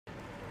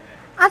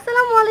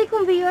Assalamu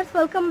alaikum viewers,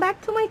 welcome back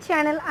to my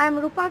channel. I am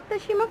Rupa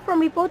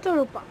from Reporter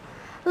Rupa.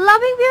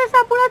 Loving viewers,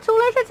 আপনারা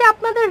চলে এসেছে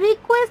আপনাদের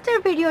রিকোয়েস্টের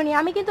video নিয়ে।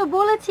 আমি কিন্তু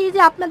বলেছি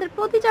যে আপনাদের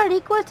প্রতিটা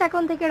রিকোয়েস্ট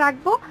এখন থেকে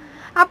রাখবো।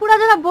 আপুরা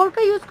যারা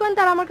বোরকা ইউজ করেন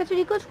তারা আমার কাছে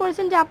রিকোয়েস্ট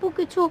করেছেন যে আপু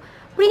কিছু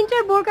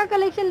প্রিন্টের বোরকা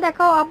কালেকশন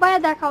দেখাও, আবায়া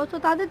দেখাও। তো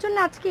তাদের জন্য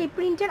আজকে এই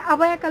প্রিন্টের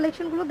আবায়া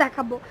কালেকশনগুলো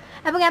দেখাবো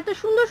এবং এত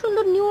সুন্দর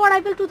সুন্দর নিউ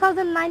অ্যারাইভেল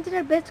 2019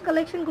 এর বেস্ট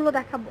কালেকশনগুলো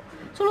দেখাবো।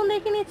 চলুন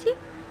দেখে নিয়েছি।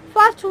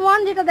 ফার্স্ট ওয়ান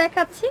যেটা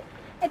দেখাচ্ছি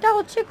এটা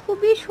হচ্ছে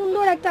খুবই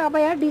সুন্দর একটা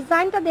আবায়া।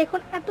 ডিজাইনটা দেখুন,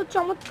 এত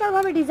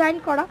চমৎকারভাবে ডিজাইন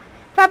করা।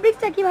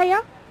 ফ্যাব্রিক্সটা কি ভাইয়া?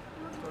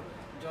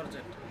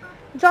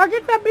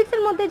 জর্জেট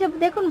ফ্যাব্রিক্সের মধ্যে যে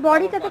দেখুন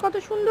বডিটাতে কত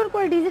সুন্দর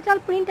করে ডিজিটাল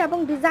প্রিন্ট এবং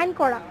ডিজাইন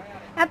করা।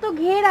 এত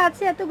ঘের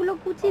আছে, এতগুলো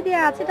কুচি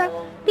দেওয়া আছে। এটা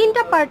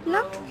তিনটা পার্ট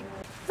না?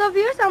 সো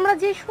ভিউয়ার্স, আমরা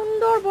যে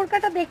সুন্দর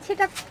বোরকাটা দেখছি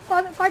এটা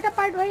কয়টা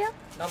পার্ট ভাইয়া?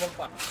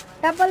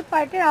 ডাবল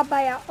পার্টের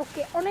আবায়া।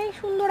 ওকে, অনেক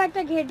সুন্দর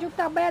একটা ঘেরযুক্ত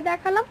আবায়া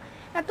দেখালাম।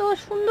 এত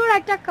সুন্দর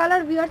একটা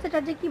কালার ভিউয়ার্স, এটা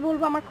যে কি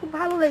বলবো, আমার খুব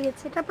ভালো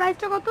লেগেছে। এটা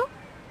প্রাইসটা কত?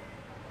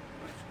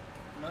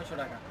 900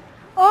 টাকা।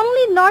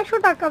 অনলি 900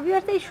 টাকা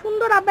ভিউয়ার্স। এই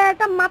সুন্দর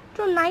আবায়াটা মাত্র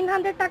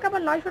 900 টাকা বা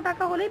 900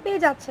 টাকা হলেই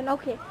পেয়ে যাচ্ছেন।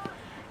 ওকে,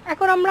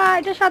 এখন আমরা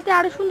এটার সাথে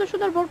আরো সুন্দর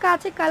সুন্দর বোরকা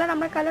আছে কালার,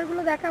 আমরা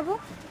কালারগুলো দেখাবো।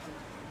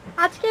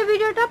 আজকে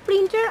ভিডিওটা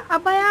প্রিন্টের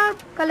আবায়ার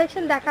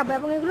কালেকশন দেখাবো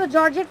এবং এগুলো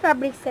জর্জেট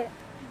ফ্যাব্রিক্সের,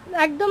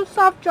 একদম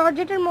সফট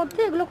জর্জেটের মধ্যে।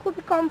 এগুলো খুব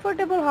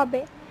কমফোর্টেবল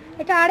হবে।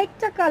 এটা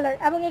আরেকটা কালার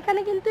এবং এখানে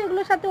কিন্তু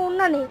এগুলোর সাথে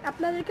ওড়না নেই,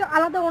 আপনাদেরকে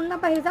আলাদা ওড়না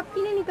বা হিজাব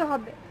কিনে নিতে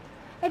হবে।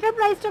 এটার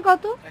প্রাইসটা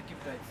কত?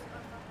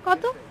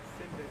 কত?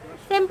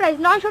 সেম প্রাইস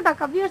 900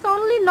 টাকা ভিউয়ার্স।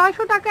 অনলি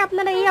 900 টাকায়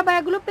আপনারা এই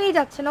আবায়াগুলো পেয়ে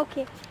যাচ্ছেন।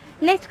 ওকে,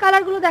 নেক্সট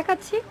কালারগুলো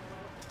দেখাচ্ছি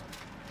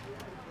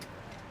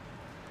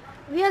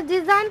viewers.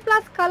 Design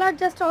plus colour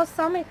just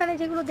awesome. এখানে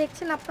যেগুলো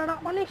দেখছেন আপনারা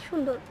অনেক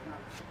সুন্দর।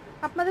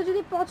 আপনাদের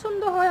যদি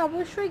পছন্দ হয়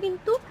অবশ্যই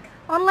কিন্তু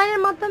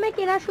অনলাইনের মাধ্যমে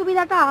কেনার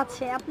সুবিধাটা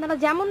আছে। আপনারা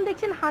যেমন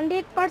দেখছেন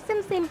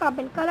 100% সেম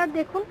পাবেন। কালার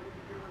দেখুন,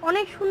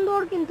 অনেক সুন্দর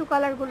কিন্তু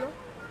কালারগুলো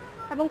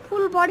এবং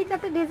ফুল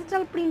বডিটাতে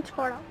ডিজিটাল প্রিন্ট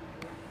করা,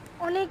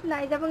 অনেক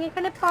নাইস। এবং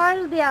এখানে পার্ল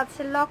দেওয়া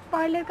আছে, লক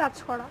পার্লের কাজ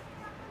করা।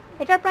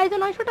 এটার প্রাইসও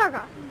 900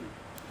 টাকা,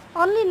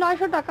 অনলি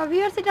 900 টাকা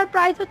ভিউয়ার্স। এটার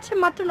প্রাইস হচ্ছে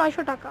মাত্র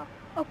 900 টাকা।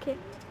 ওকে,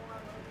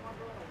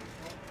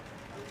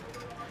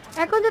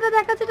 এখন যেটা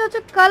দেখাচ্ছে এটা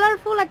হচ্ছে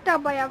কালারফুল একটা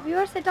আবায়া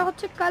ভিউয়ার্স। এটা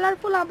হচ্ছে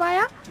কালারফুল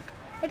আবায়া।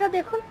 এটা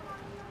দেখুন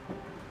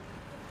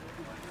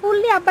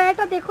ফুললি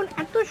আবায়াটা দেখুন,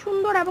 এত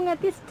সুন্দর এবং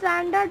এত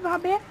স্ট্যান্ডার্ড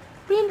ভাবে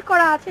প্রিন্ট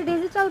করা আছে,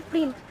 ডিজিটাল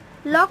প্রিন্ট,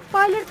 লক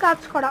পার্লের কাজ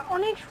করা,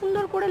 অনেক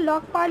সুন্দর করে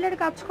লক পার্লের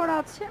কাজ করা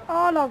আছে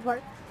অল ওভার।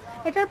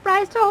 এটার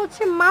প্রাইসটা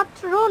হচ্ছে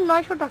মাত্র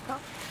 900 টাকা।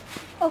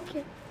 ওকে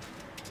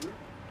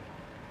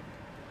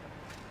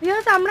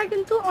ভিউয়ার্স, আমরা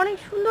কিন্তু অনেক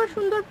সুন্দর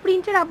সুন্দর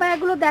প্রিন্টের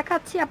আবায়াগুলো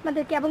দেখাচ্ছি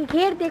আপনাদেরকে এবং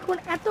ঘের দেখুন,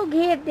 এত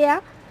ঘের দেয়া।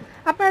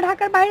 আপনারা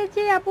ঢাকার বাইরে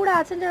যে আপুরা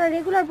আছেন যারা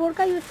রেগুলার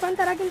বোরকা ইউজ করেন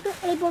তারা কিন্তু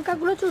এই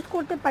বোরকাগুলো চুজ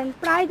করতে পারেন।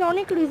 প্রাইস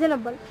অনেক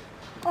রিজনেবল,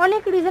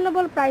 অনেক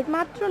রিজনেবল প্রাইস,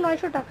 মাত্র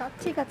 900 টাকা।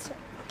 ঠিক আছে,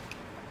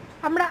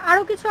 আমরা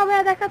আরো কিছু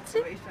আবায়া দেখাচ্ছি।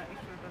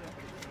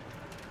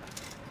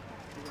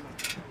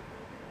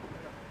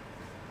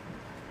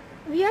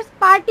 ভিউয়ার্স,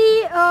 পার্টি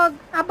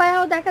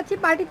আবায়াও দেখাচ্ছি,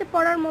 পার্টিতে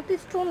পরার মতো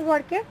স্টোন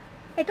ওয়ার্কের।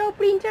 এটাও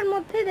প্রিন্টের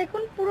মধ্যে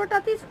দেখুন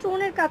পুরোটাতে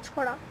স্টোনের কাজ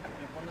করা।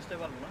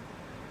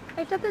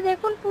 এটাতে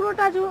দেখুন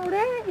পুরোটা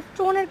জুড়ে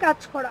স্টোনের কাজ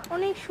করা,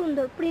 অনেক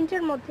সুন্দর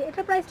প্রিন্টের মধ্যে।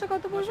 এটা প্রাইসটা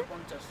কত পড়বে?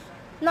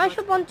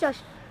 950,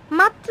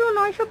 মাত্র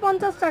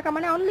 950 টাকা।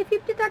 মানে অনলি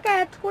 50 টাকা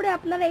অ্যাড করে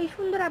আপনারা এই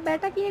সুন্দর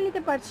আবায়াটা কিনে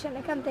নিতে পারছেন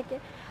এখান থেকে।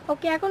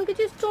 ওকে, এখন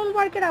কিছু স্টোন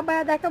ওয়ার্কের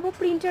আবায়া দেখাবো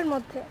প্রিন্টের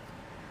মধ্যে।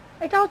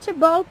 এটা হচ্ছে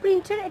বল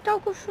প্রিন্টের, এটাও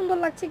খুব সুন্দর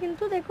লাগছে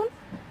কিন্তু দেখুন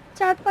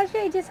চারপাশে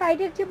এই যে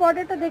সাইডের যে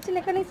বর্ডারটা দেখছেন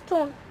এখানে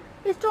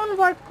স্টোন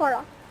ওয়ার্ক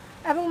করা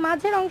এবং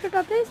মাঝের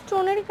অংশটাতে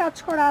স্টোনেরই কাজ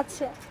করা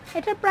আছে।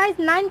 এটার প্রাইস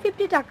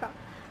 950 টাকা।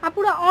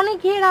 আপুরা অনেক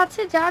ঘের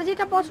আছে, যার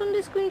যেটা পছন্দ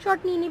স্ক্রিনশট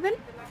নিয়ে নেবেন।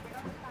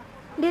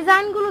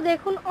 ডিজাইনগুলো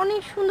দেখুন,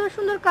 অনেক সুন্দর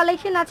সুন্দর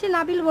কালেকশন আছে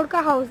নাবিল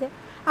বোরকা হাউসে।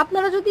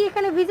 আপনারা যদি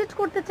এখানে ভিজিট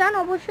করতে চান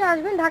অবশ্যই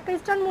আসবেন ঢাকা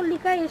ইস্টার্ন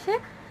মল্লিকায় এসে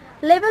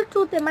লেভেল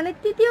 2তে, মানে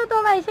তৃতীয়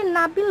তলা এসে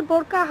নাবিল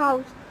বোরকা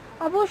হাউস।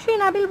 অবশ্যই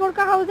নাবিল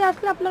বোরকা হাউসে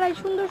আসলে আপনারা এই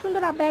সুন্দর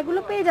সুন্দর আবায়াগুলো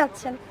পেয়ে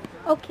যাচ্ছেন।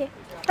 ওকে,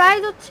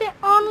 প্রাইস হচ্ছে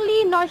অনলি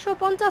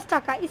 950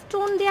 টাকা।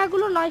 স্টোন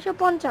দেয়াগুলো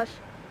 950।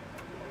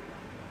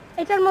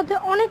 এটার মধ্যে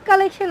অনেক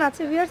কালেকশন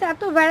আছে ভিউয়ার্স,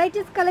 এত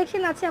ভ্যারাইটিস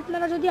কালেকশন আছে।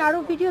 আপনারা যদি আরও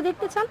ভিডিও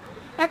দেখতে চান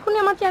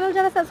এখনই আমার চ্যানেল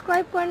যারা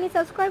সাবস্ক্রাইব করেননি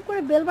সাবস্ক্রাইব করে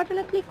বেল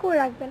বাটনে ক্লিক করে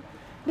রাখবেন।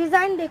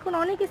 ডিজাইন দেখুন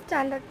অনেক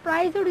স্ট্যান্ডার্ড,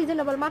 প্রাইসও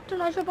রিজনেবল, মাত্র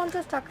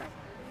 950 টাকা।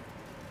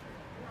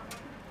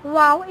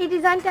 ওয়াও, এই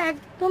ডিজাইনটা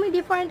একদমই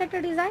ডিফারেন্ট একটা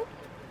ডিজাইন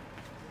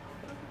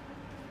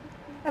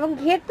এবং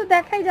ঘের তো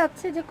দেখাই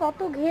যাচ্ছে যে কত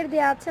ঘের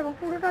দেওয়া আছে এবং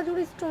পুরোটা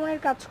জুড়ে স্টোনের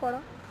কাজ করা।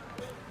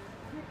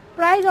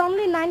 প্রাইস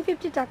অনলি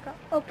 950 টাকা।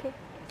 ওকে,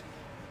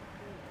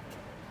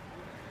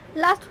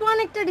 লাস্ট ওয়ান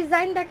একটা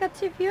ডিজাইন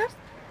দেখাচ্ছি ভিউয়ার্স,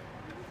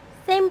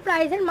 সেম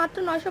প্রাইসের, মাত্র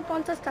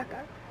 950 টাকা।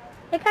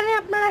 এখানে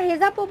আপনারা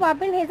হেজাবও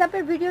পাবেন।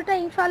 হেজাবের ভিডিওটা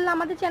ইনশাআল্লাহ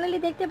আমাদের চ্যানেলে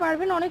দেখতে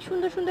পারবেন। অনেক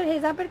সুন্দর সুন্দর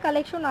হেজাবের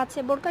কালেকশন আছে,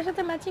 বোরকার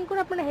সাথে ম্যাচিং করে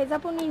আপনারা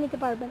হেজাবও নিয়ে নিতে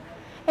পারবেন।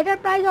 এটার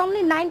প্রাইস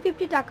অনলি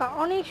 950 টাকা,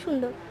 অনেক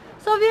সুন্দর।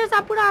 সো ভিউয়ার্স,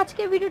 আপুরা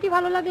আজকে ভিডিওটি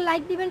ভালো লাগলে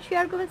লাইক দিবেন,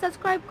 শেয়ার করবেন,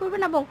 সাবস্ক্রাইব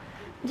করবেন এবং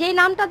যেই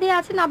নামটা দেওয়া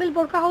আছে নাবিল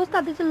বোরকা হাউস,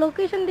 তাদের যে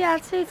লোকেশন দেওয়া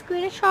আছে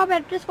স্ক্রিনে, সব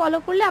অ্যাড্রেস ফলো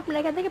করলে আপনারা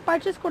এখান থেকে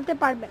পারচেস করতে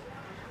পারবেন।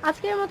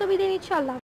 আজকের মতো বিদায় নিচ্ছি, আল্লাহ।